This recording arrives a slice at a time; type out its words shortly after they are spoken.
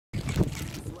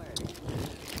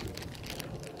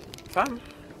Fam,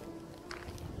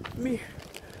 let me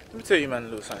tell you, man, a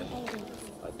little something.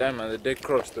 Damn, man, the dead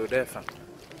cross still there, fam.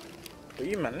 But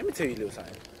you, man, let me tell you a little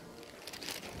something.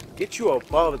 Get you a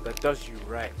barber that does you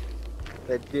right.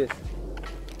 Like this.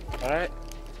 Alright?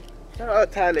 Shout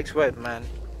out Tylex Web, man.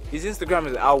 His Instagram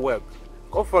is OurWeb.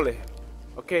 Go follow him.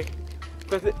 Okay?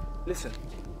 Because, listen.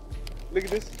 Look at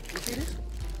this. You see this?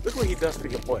 Look what he does for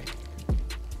your boy.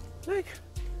 Like,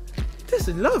 this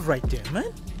is love right there,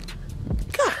 man.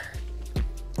 God.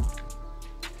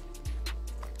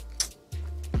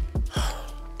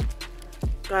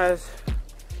 Guys,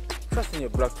 trust in your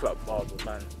blood clot barber,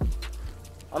 man.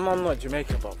 I'm not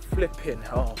Jamaican, but flipping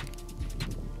hell.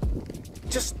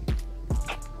 Just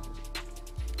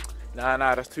nah,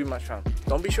 that's too much, fam.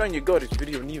 Don't be showing your girl this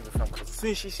video neither, fam, because as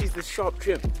soon as she sees this sharp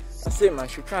trim, that's it, man.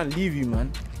 She'll try and leave you,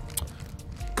 man.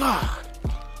 God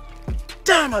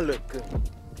damn, I look good.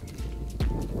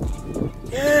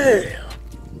 Yeah,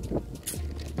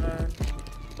 man.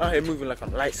 I'm out here moving like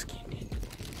I'm light skinned.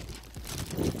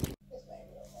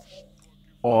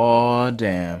 Oh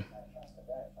damn.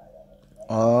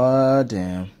 Oh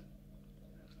damn.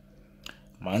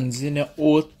 Man's in a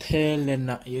hotel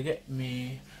and you get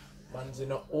me? Man's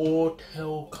in a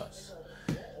hotel, cuz.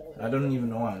 I don't even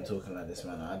know why I'm talking like this,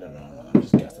 man. I don't know. I'm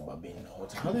just gassed about being in a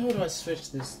hotel. How the hell do I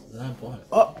switch this lamp on?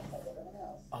 Oh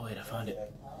wait, I found it.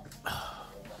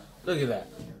 Look at that.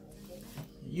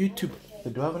 YouTube.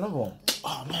 Do I have another one?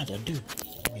 Oh man, I do.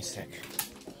 Give me a sec.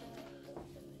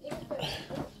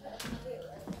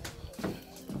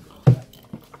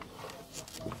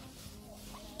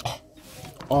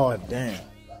 Oh damn.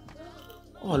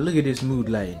 Oh, look at this mood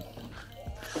lighting.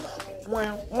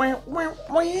 Wow.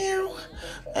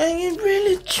 I ain't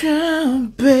really trying,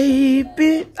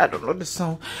 baby. I don't know the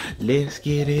song. Let's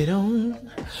get it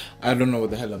on. I don't know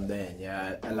what the hell I'm doing.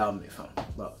 Yeah, allow me, fam.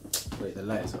 But wait, the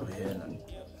lights over here now.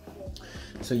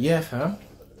 So yeah, fam.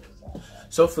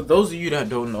 So for those of you that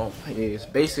don't know, it's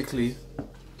basically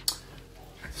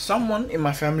someone in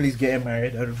my family is getting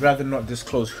married. I'd rather not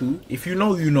disclose who. If you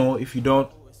know, you know. If you don't,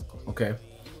 okay.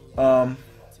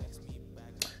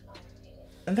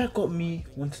 And that got me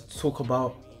wanting to talk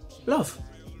about love,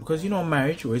 because you know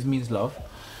marriage always means love,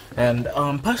 and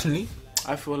personally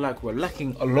I feel like we're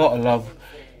lacking a lot of love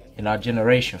in our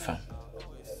generation, fam.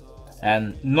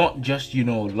 And not just, you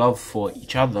know, love for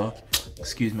each other.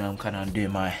 Excuse me, I'm kind of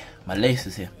undoing my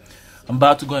laces here. I'm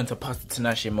about to go into Pastor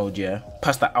Tinashe mode, yeah.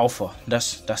 Pastor Alpha,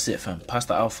 that's it, fam.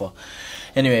 Pastor Alpha.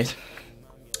 Anyways,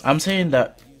 I'm saying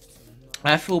that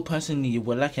I feel personally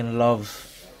we're lacking love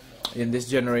in this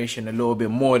generation a little bit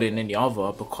more than any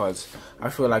other, because I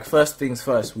feel like first things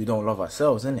first, we don't love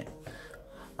ourselves, innit?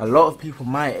 A lot of people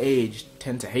my age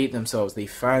tend to hate themselves. They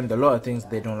find a lot of things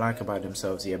they don't like about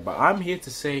themselves, yeah. But I'm here to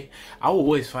say, I will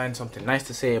always find something nice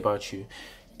to say about you,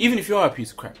 even if you are a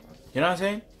piece of crap. You know what I'm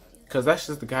saying? Because that's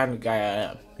just the kind of guy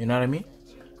I am. You know what I mean?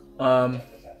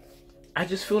 I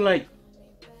just feel like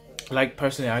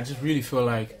personally, I just really feel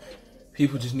like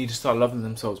people just need to start loving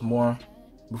themselves more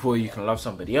before you can love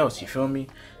somebody else. You feel me?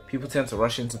 People tend to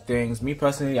rush into things. Me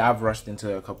personally, I've rushed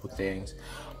into a couple things.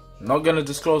 I'm not gonna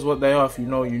disclose what they are. If you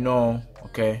know, you know.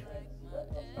 Okay.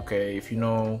 If you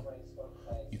know,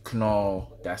 you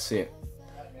know. That's it.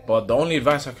 But the only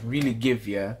advice I can really give,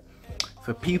 yeah,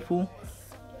 for people,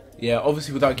 yeah,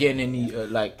 obviously without getting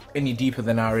any deeper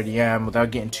than I already am, without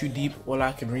getting too deep, all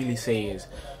I can really say is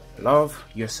love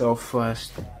yourself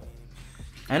first,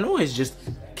 and always just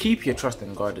keep your trust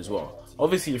in God as well.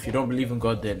 Obviously, if you don't believe in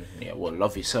God, then yeah, well,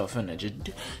 love yourself,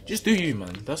 innit? Just do you,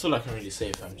 man. That's all I can really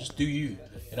say, fam. Just do you.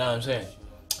 You know what I'm saying?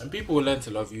 And people will learn to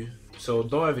love you. So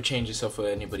don't ever change yourself for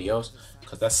anybody else,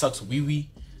 because that sucks wee-wee,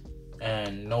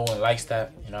 and no one likes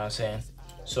that. You know what I'm saying?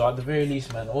 So at the very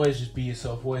least, man, always just be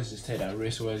yourself. Always just take that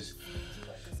risk. Always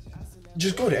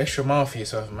just go the extra mile for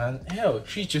yourself, man. Hell,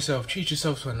 treat yourself. Treat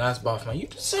yourself to a nice bath, man. You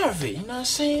deserve it. You know what I'm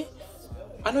saying?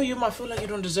 I know you might feel like you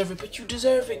don't deserve it, but you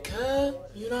deserve it, cuz.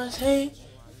 You know what I'm saying?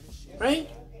 Right?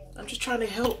 I'm just trying to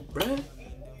help, bruh.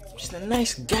 I'm just a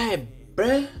nice guy,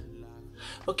 bruh.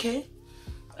 Okay?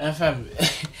 And fam,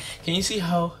 can you see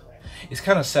how it's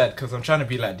kind of sad, because I'm trying to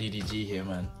be like DDG here,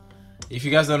 man. If you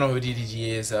guys don't know who DDG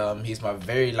is, he's my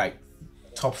very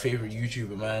top favorite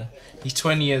YouTuber, man. He's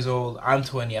 20 years old. I'm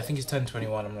 20. I think he's turned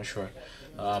 21. I'm not sure.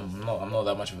 I'm not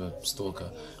that much of a stalker,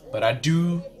 but I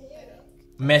do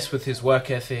mess with his work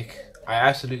ethic. I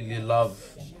absolutely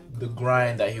love the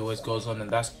grind that he always goes on, and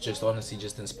that's just honestly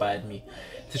just inspired me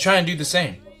to try and do the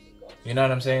same. You know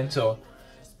what I'm saying? So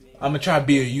I'm gonna try to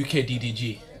be a UK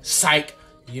DDG. Psych.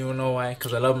 You don't know why?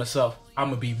 Because I love myself. I'm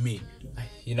gonna be me.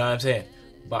 You know what I'm saying?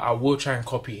 But I will try and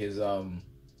copy his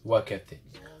work ethic.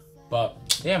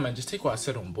 But yeah, man, just take what I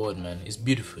said on board, man. It's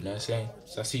beautiful, you know what I'm saying?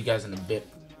 So I'll see you guys in a bit.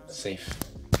 Safe.